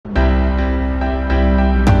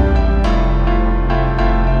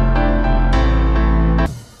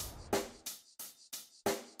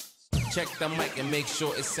the mic and make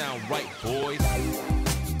sure it sound right, boys.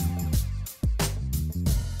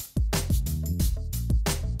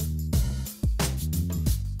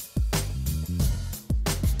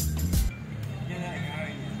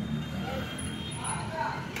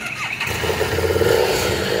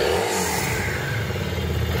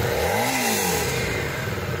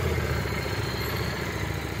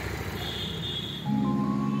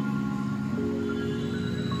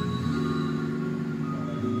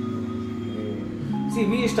 See,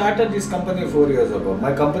 we started this company 4 years ago.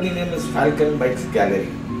 My company name is Falcon Bikes Gallery.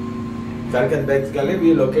 Falcon Bikes Gallery,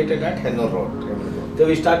 we are located at Hennur Road. So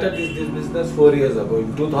we started this business 4 years ago.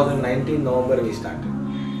 In 2019 November we started.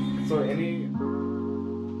 So any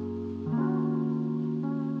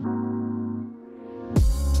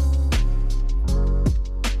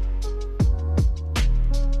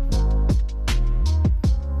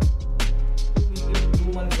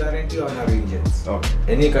Guarantee on our engines. okay.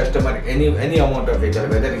 Any customer, any amount of vehicle,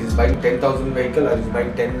 whether he is buying 10,000 vehicle or he is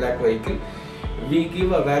buying 10 lakh vehicle, we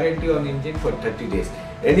give a warranty on engine for 30 days.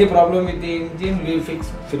 Any problem with the engine, we fix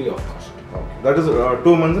free of cost. Okay. That is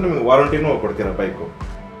 2 months ನಿಮಗೆ ವಾರಂಟಿನೂ ಕೊಡ್ತೀರಾ bike?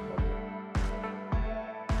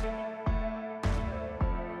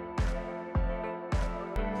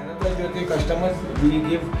 Jyoti customers, we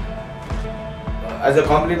give as a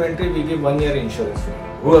complimentary, we give 1 year insurance for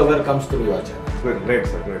whoever comes through your channel. Great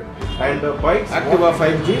sir, great. And bikes? Activa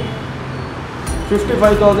 5G,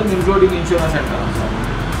 55,000 including insurance and transport.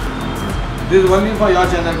 This is only for your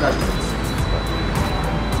channel customers.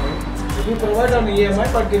 We provide on EMI,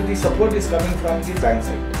 but if the support is coming from the bank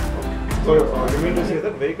side. So you mean to say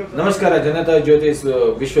that vehicles? ನಮಸ್ಕಾರ ಜನತಾ ಜ್ಯೋತಿ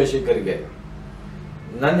ವಿಶ್ವೇಶ್ವರರಿಗೆ.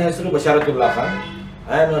 ನನ್ನ ಹೆಸರು ಬಶಾರತುಲ್ಲಾ Khan.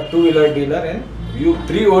 I am a two-wheeler dealer and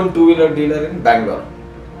pre-owned two-wheeler dealer in Bangalore.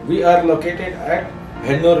 We are located at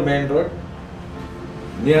Hennur Main Road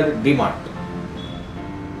near DMart,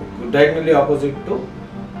 diagonally opposite to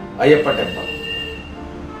Ayyappa Temple.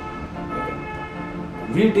 Okay.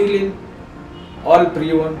 We deal in all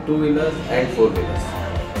pre-owned two-wheelers and four-wheelers.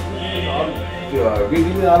 We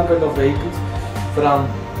deal in all kind of vehicles from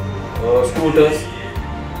scooters,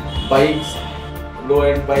 bikes,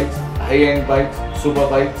 low-end bikes, high-end bikes, super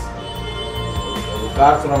bikes,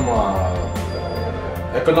 cars from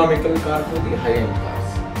economical car to the high-end cars.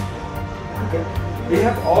 Okay. We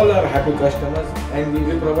have all our happy customers and we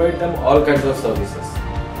will provide them all kinds of services.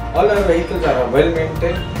 All our vehicles are well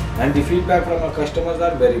maintained and the feedback from our customers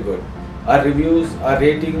are very good. Our reviews, our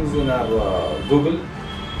ratings in our Google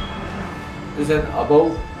is an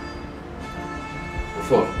above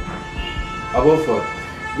 4. Above 4.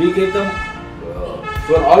 We give them,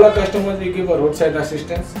 for all our customers we give a roadside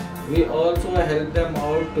assistance. We also help them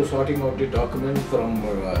out to sorting out the documents from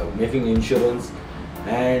making insurance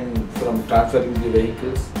and from transferring the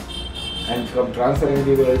vehicles and from transferring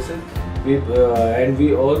the vehicles we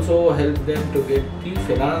also help them to get the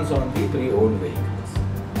finance on the pre-owned vehicles.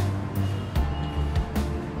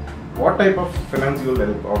 What type of finance you will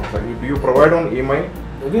help out? Do you provide on EMI?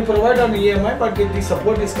 We provide on EMI, but the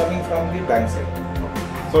support is coming from the bank side.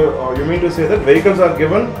 So you mean to say that vehicles are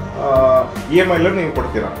given EMI lo ನೀವು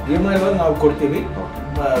ಕೊಡ್ತೀರಾ? EMI lo ನಾವು ಕೊಡ್ತೀವಿ,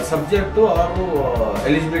 subject to our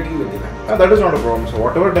eligibility with the bank. That is not a problem. So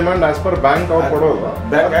whatever demand as per bank or ಕೊಡೋದು?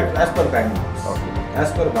 As per bank norms. Okay. As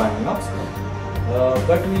per bank norms.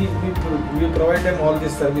 But we provide them all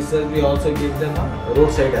these services. We also give them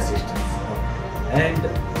roadside assistance. And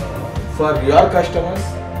for your customers,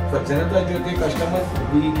 for Janata Jyoti customers,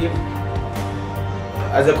 we give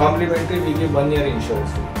as a complimentary, we give 1 year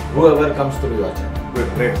insurance fee, whoever comes through your channel.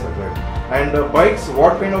 Great sir, great. And bikes,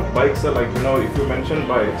 what kind of bikes are, like, you know, if you mention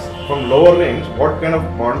bikes from lower range, what kind of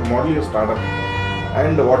model you start up?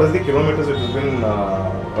 And what is the kilometers it has been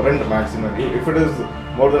rent maximally? If it is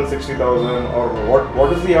more than 60,000 or what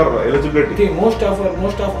is your eligibility? See, most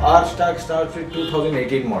of our stock starts with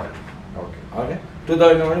 2018 model. Okay.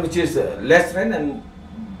 2018, which is less rent, and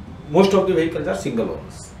most of the vehicles are single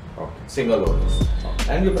owners. Okay. Single owners.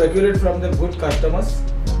 And we procure it from the good customers.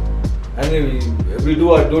 And we do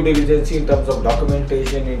our due diligence in terms of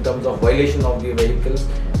documentation, in terms of violation of the vehicles.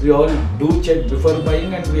 We all do check before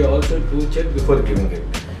buying and we also do check before giving it.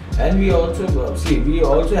 And we also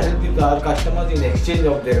help with our customers in exchange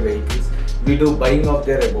of their vehicles. We do buying of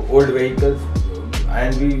their old vehicles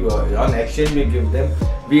and we on exchange we give them.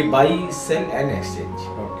 We buy, sell and exchange.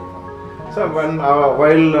 Okay. So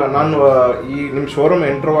while ನಾನು ಈ ನಿಮ್ಮ showroom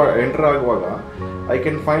enter ಆಗುವಾಗ I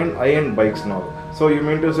can find high-end bikes now. So you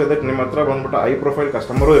mean to say that ನಿಮ್ಮ ಹತ್ರ ಬಂದ್ಬಿಟ್ಟು high profile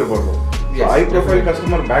customer ಇರ್ಬೋದು. High profile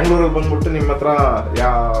customer ಬ್ಯಾಂಗ್ಳೂರಲ್ಲಿ ಬಂದ್ಬಿಟ್ಟು ನಿಮ್ಮ ಹತ್ರ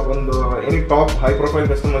ಒಂದು any top high profile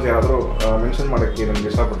customers ಯಾರಾದರೂ ಮೆನ್ಷನ್ ಮಾಡೋಕ್ಕೆ ನಿಮ್ಗೆ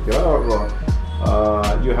ಇಷ್ಟಪಡ್ತೀರಾ? ಅವ್ರು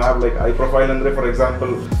you have like high profile andre, for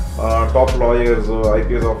example, top lawyers,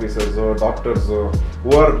 IPS officers, doctors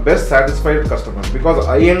who are best satisfied customers, because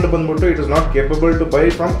high-end bandbuttu it is not capable to buy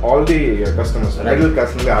from all the customers. Middle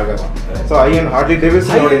class nalli agalla. So high-end Harley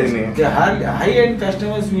Davidson nodidini. The high-end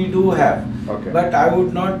customers we do have, Okay. but I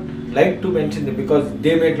would not like to mention them because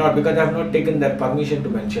they may not, because I have not taken their permission to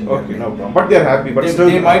mention them. Okay, no problem. But they are happy. But They, still,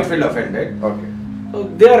 they might feel offended. Okay. So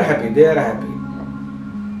they are happy. They are happy.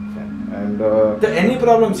 And Any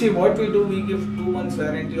problem? See, what we do, we give 2 months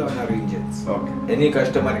warranty on our engines. okay. Any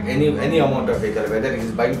customer, any amount of vehicle, whether he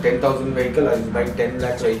is buying 10,000 vehicle or he is buying 10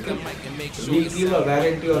 lakh vehicle, we give a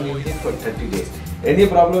warranty on engine for 30 days. Any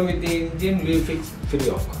problem with the engine, we fix free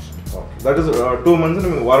of cost. Okay. That is 2 months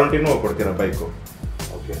ನಿಮಗೆ ವಾರಂಟಿನೂ ಕೊಡ್ತೀರಾ bike.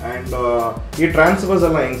 Okay. And ಈ transfers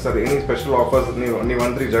ಎಲ್ಲ ಹೆಂಗ್ sir? Any special offers ನೀವು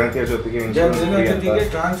ಅಂದ್ರೆ ಜನತೆಯ ಜೊತೆಗೆ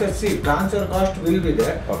transfer cost will be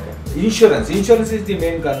there. Okay. Insurance is the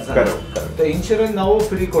main concern. Correct. The insurance ನಾವು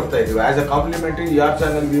free ಕೊಡ್ತಾ ಇದೀವಿ. As a complimentary your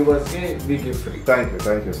channel viewers ಗೆ we give free. Thank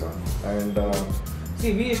you sir. And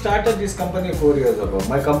see, we started this company 4 years ago.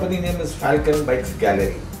 My company name is Falcon Bikes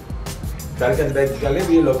Gallery. Falcon Bikes Gallery,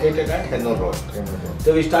 we located at Hennur Road. So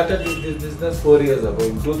we started this business 4 years ago.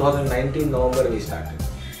 In 2019 November we started.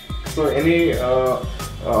 so any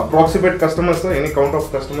approximate customers, sir? Any count of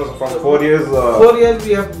customers from 4 years? 4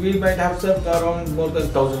 years we might have served around more than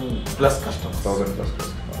 1,000 plus customers. 1,000 plus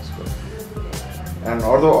customers. And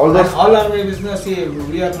although all those, all our business, see,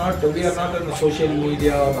 we are not on social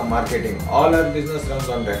media or marketing. All our business runs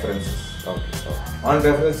on references. okay. On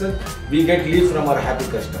references, we get leads from our happy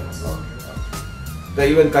customers. The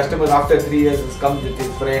even customers after 3 years has come with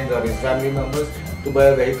his friends or his family members to buy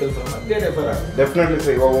a vehicle from us. They refer us. Definitely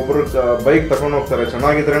sir, ಇವಾಗ ಒಬ್ಬರು bike ತಗೊಂಡು ಹೋಗ್ತಾರೆ,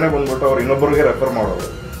 ಚೆನ್ನಾಗಿದ್ರೇನೆ ಬಂದ್ಬಿಟ್ಟು ಅವ್ರು ಇನ್ನೊಬ್ಬರಿಗೆ refer ಮಾಡೋದು.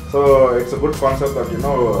 So it's a good concept that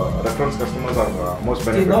reference customers R most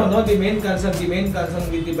benefit. No, the main concern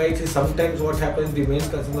with the bikes is sometimes what happens, the main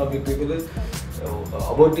concern of the people is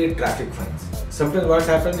about the traffic fines. Sometimes what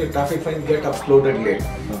happens, the traffic fines get uploaded late.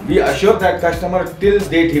 We assure that customer till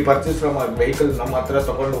date he purchased from our vehicle, ನಮ್ಮ ಹತ್ರ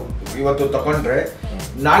ತಗೊಂಡು ಇವತ್ತು ತಗೊಂಡ್ರೆ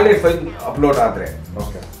ನಾಳೆ fine upload ಆದ್ರೆ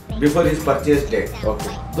okay before his purchase date.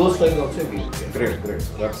 Okay. Those fines also we get. Great.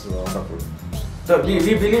 That's wonderful. So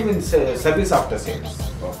we believe in service after sales.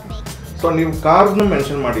 Okay. So ನೀವು corn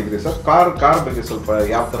mention ಮಾಡಿದ್ರಿ sir. Car ಬಗ್ಗೆ ಸ್ವಲ್ಪ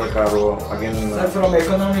ಯಾವ ಥರ car again? Sir, from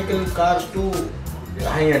economical cars to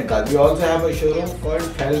high-end cars, we also have a showroom called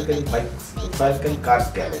Falcon Cars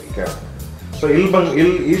Gallery. So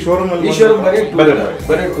ಈ showroom ಅಲ್ಲಿ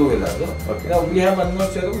ಬರೀ two wheeler. Okay. Now we have one more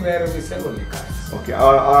showroom where we sell only cars. Okay.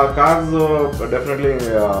 ಆ cars definitely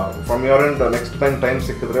from your end next time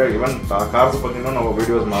ಸಿಕ್ಕಿದ್ರೆ ಇವನ್ ಆ cars ಬಗ್ಗೆನೂ ನಾವು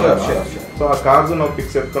videos ಮಾಡೋಣ. So ಆ ಕಾರ್ಸ್ ನಾವು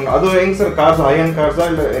ಪಿಕ್ಸ್ ಎತ್ಕೊಂಡು ಅದು ಹೆಂಗ್ sir? Cars high end cars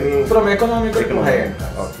ಇಲ್ಲ any? From economical to high-end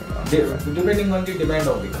cars. Okay. Depending on the demand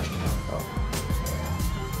of the customer.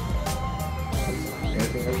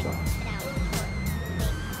 Anything else?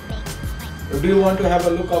 Do you want to have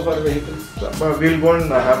a look of our vehicles? We'll go and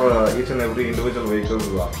have each and every individual vehicle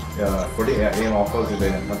ಕೊಡಿ, ಏನು offers ಇದೆ,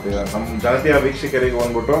 ಮತ್ತು ನಮ್ಮ ಜನತೆಯ ವೀಕ್ಷಕರಿಗೆ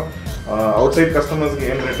ಬಂದ್ಬಿಟ್ಟು outside ಕಸ್ಟಮರ್ಸ್ಗೆ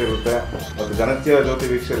ಏನು rate ಇರುತ್ತೆ, ಮತ್ತು ಜನತೆಯ ಜ್ಯೋತಿ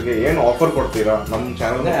ವೀಕ್ಷಕರಿಗೆ ಏನು ಆಫರ್ ಕೊಡ್ತೀರಾ ನಮ್ಮ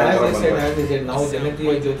ಚಾನಲ್? ನಾವು ಜನತೆಯ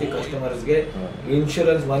ಜ್ಯೋತಿ ಕಸ್ಟಮರ್ಸ್ಗೆ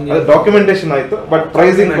ಇನ್ಶೂರೆನ್ಸ್ ಡಾಕ್ಯುಮೆಂಟೇಶನ್ ಆಯ್ತು, ಬಟ್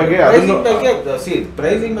ಪ್ರೈಸಿಂಗ್ ಬಗ್ಗೆ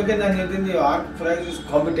ಪ್ರೈಸಿಂಗ್ ಬಗ್ಗೆ ನಾನು ಹೇಳಿದ್ದೀನಿ. R price is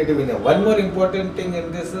competitive in. One more important thing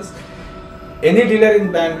in this is any dealer in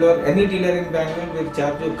Bangalore will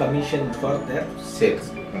charge you commission for their sales.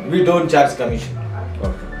 We don't charge commission.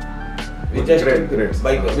 Okay. We just great.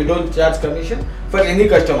 We don't charge commission for any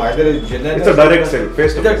customer. Either is general. It's a direct sale,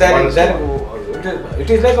 face to face. It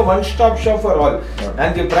is like a one-stop shop for all. Okay.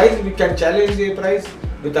 And the price, we can challenge the price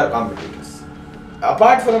with our competitors.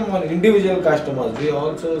 Apart from individual customers, we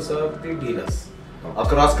also serve the dealers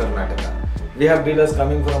across Karnataka. We have dealers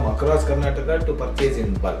coming from across Karnataka to purchase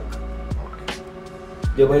in bulk.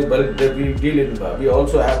 They buy bulk. We deal in bulk. We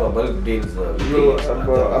also have a bulk deals.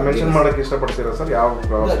 Mention ಮಾಡಕ್ಕೆ ಇಷ್ಟಪಡ್ತೀರಾ sir? ಯಾವ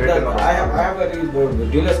state? I have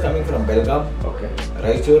dealers coming from Belgaum, Okay.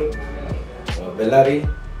 Raichur, Bellary,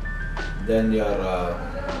 then your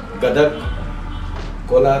Gadag,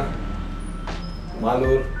 Kolar,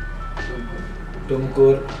 Malur,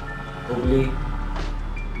 Tumkur, Hubli.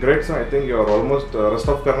 Great sir, I think you are almost rest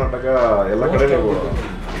of Karnataka ಎಲ್ಲ ಕಡೆ ನೀವು.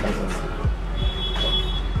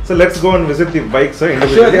 So let's go and visit the bikes, sir.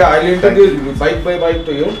 Sure, yeah, I'll introduce bike by bike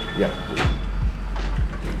to you. Yeah.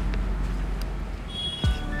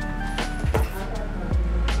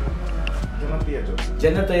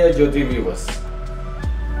 Janataya Jyoti viewers.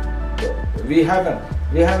 We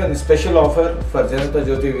have a special offer for Janataya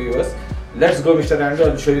Jyoti viewers. Let's go, Mr. Andrew.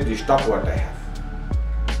 I'll show you the stock what I have.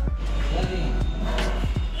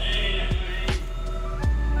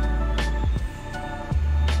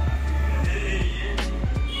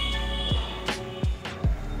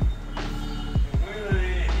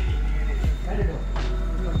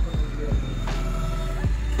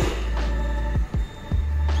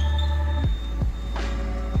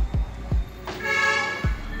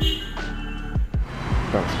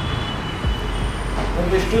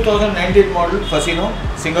 2019 model Fasino,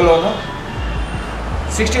 single owner,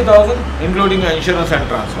 60,000 including insurance and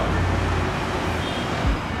transfer.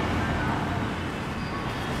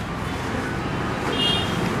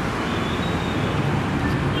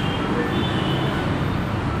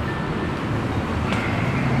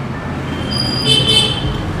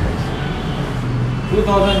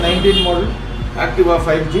 Model Activa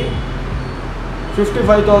 5G,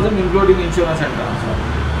 55,000 including insurance and transfer.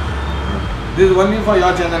 This is only for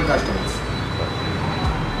your channel customers.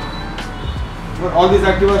 For all these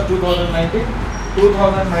Activas 2019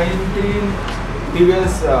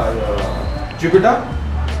 TVS Jupiter,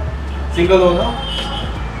 single owner,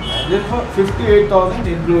 and this for 58,000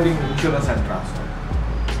 including insurance and transfer.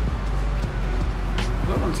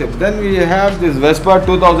 Then we have this Vespa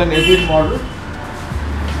 2018 model,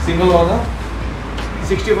 single owner,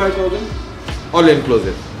 65,000 all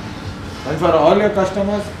inclusive. And for all your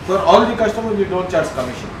customers, for all the customers we don't charge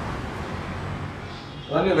commission.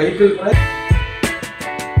 Only vehicle price.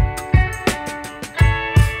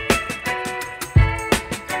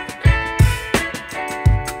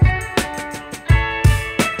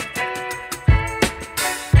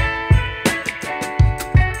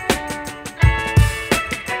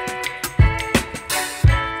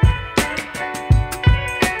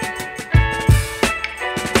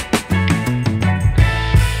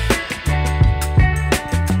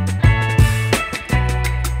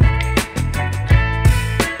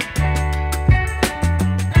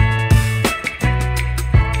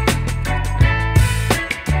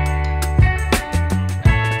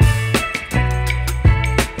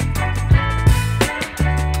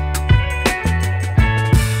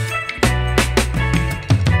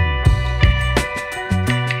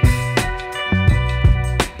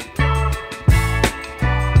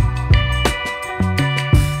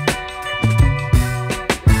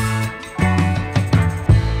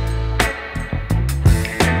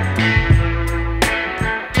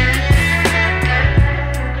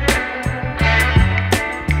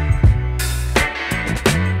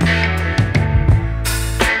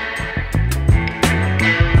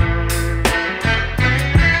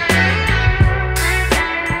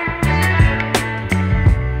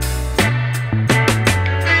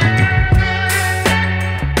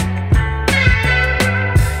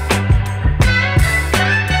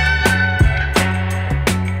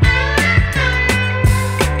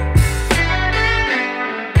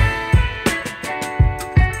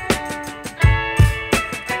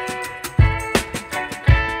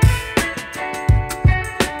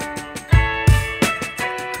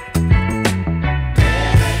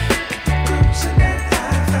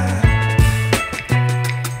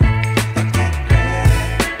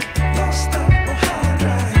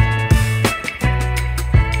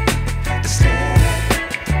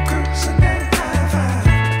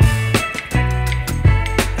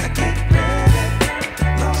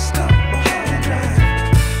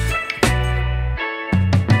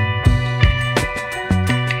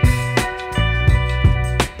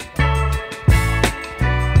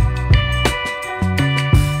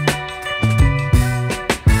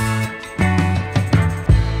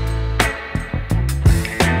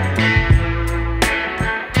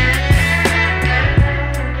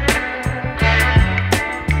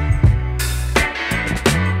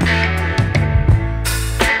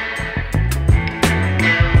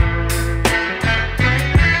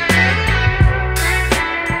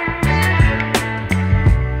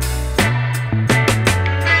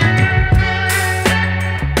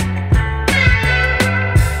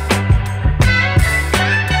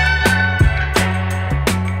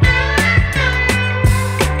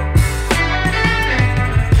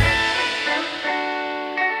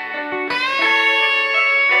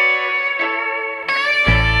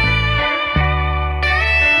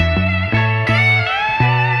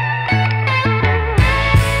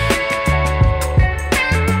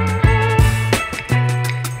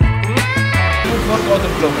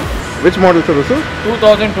 Which model, sir?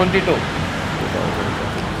 2022.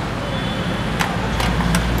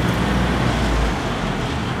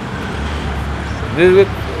 This is with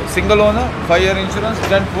single owner, 5-year insurance,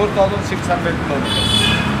 then 4,600 kilometers.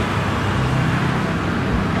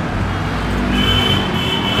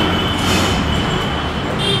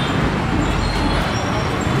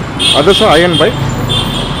 Others are high-end bike.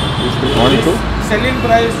 Selling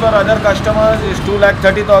price for other customers is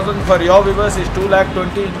 2,30,000. For your viewers is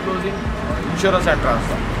 2,20,000 including insurance and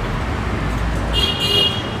transfer.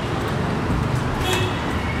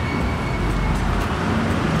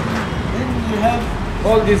 Then you have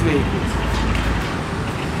all these vehicles.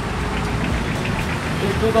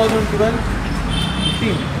 In 2012,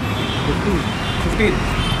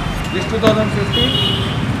 15. This 2015.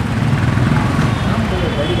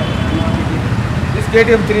 This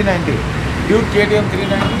KTM 390. Duke KTM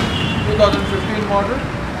 390. 2015 model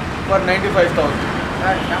for 95,000.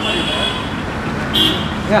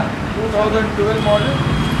 Yeah. 2012 model.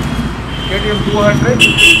 KTM 200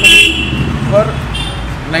 for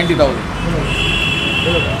 90,000.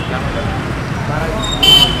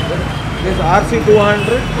 This RC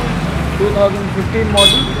 200 2015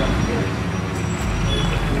 model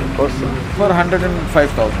for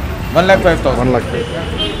 105,000. 1,05,000.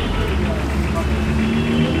 1,05,000.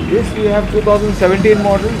 This we have 2017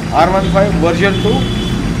 model R15 version 2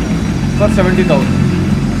 for 70,000.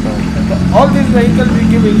 So all these vehicles we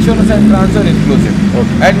give insurance and transfer inclusive,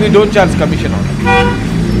 and we don't charge commission on it.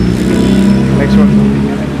 Next one.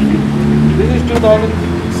 This is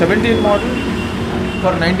 2017 model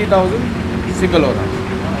for 90,000, single owner.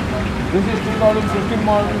 This is 2015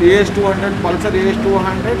 model AS200, Pulsar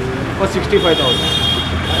AS200 for 65,000.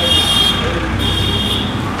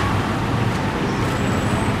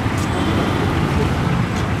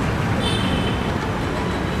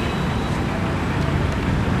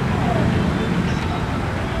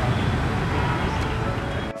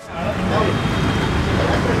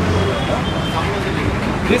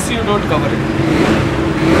 This you don't cover it.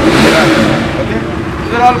 Okay?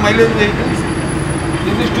 These are all mileage vehicles.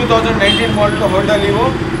 This is 2019 model to Honda Levo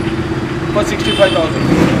for 65,000.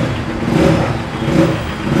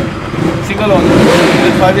 Single owner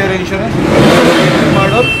with 5-year insurance.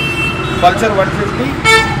 Model Pulsar 150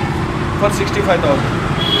 for 65,000.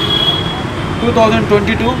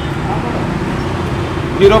 2022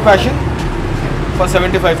 Hero Passion for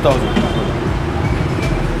 75,000.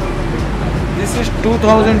 This is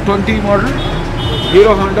 2020 model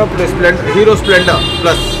Hero Splendor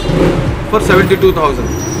Plus for 72,000.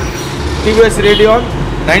 TVS Radeon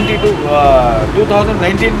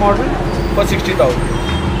 2019 model for 60,000.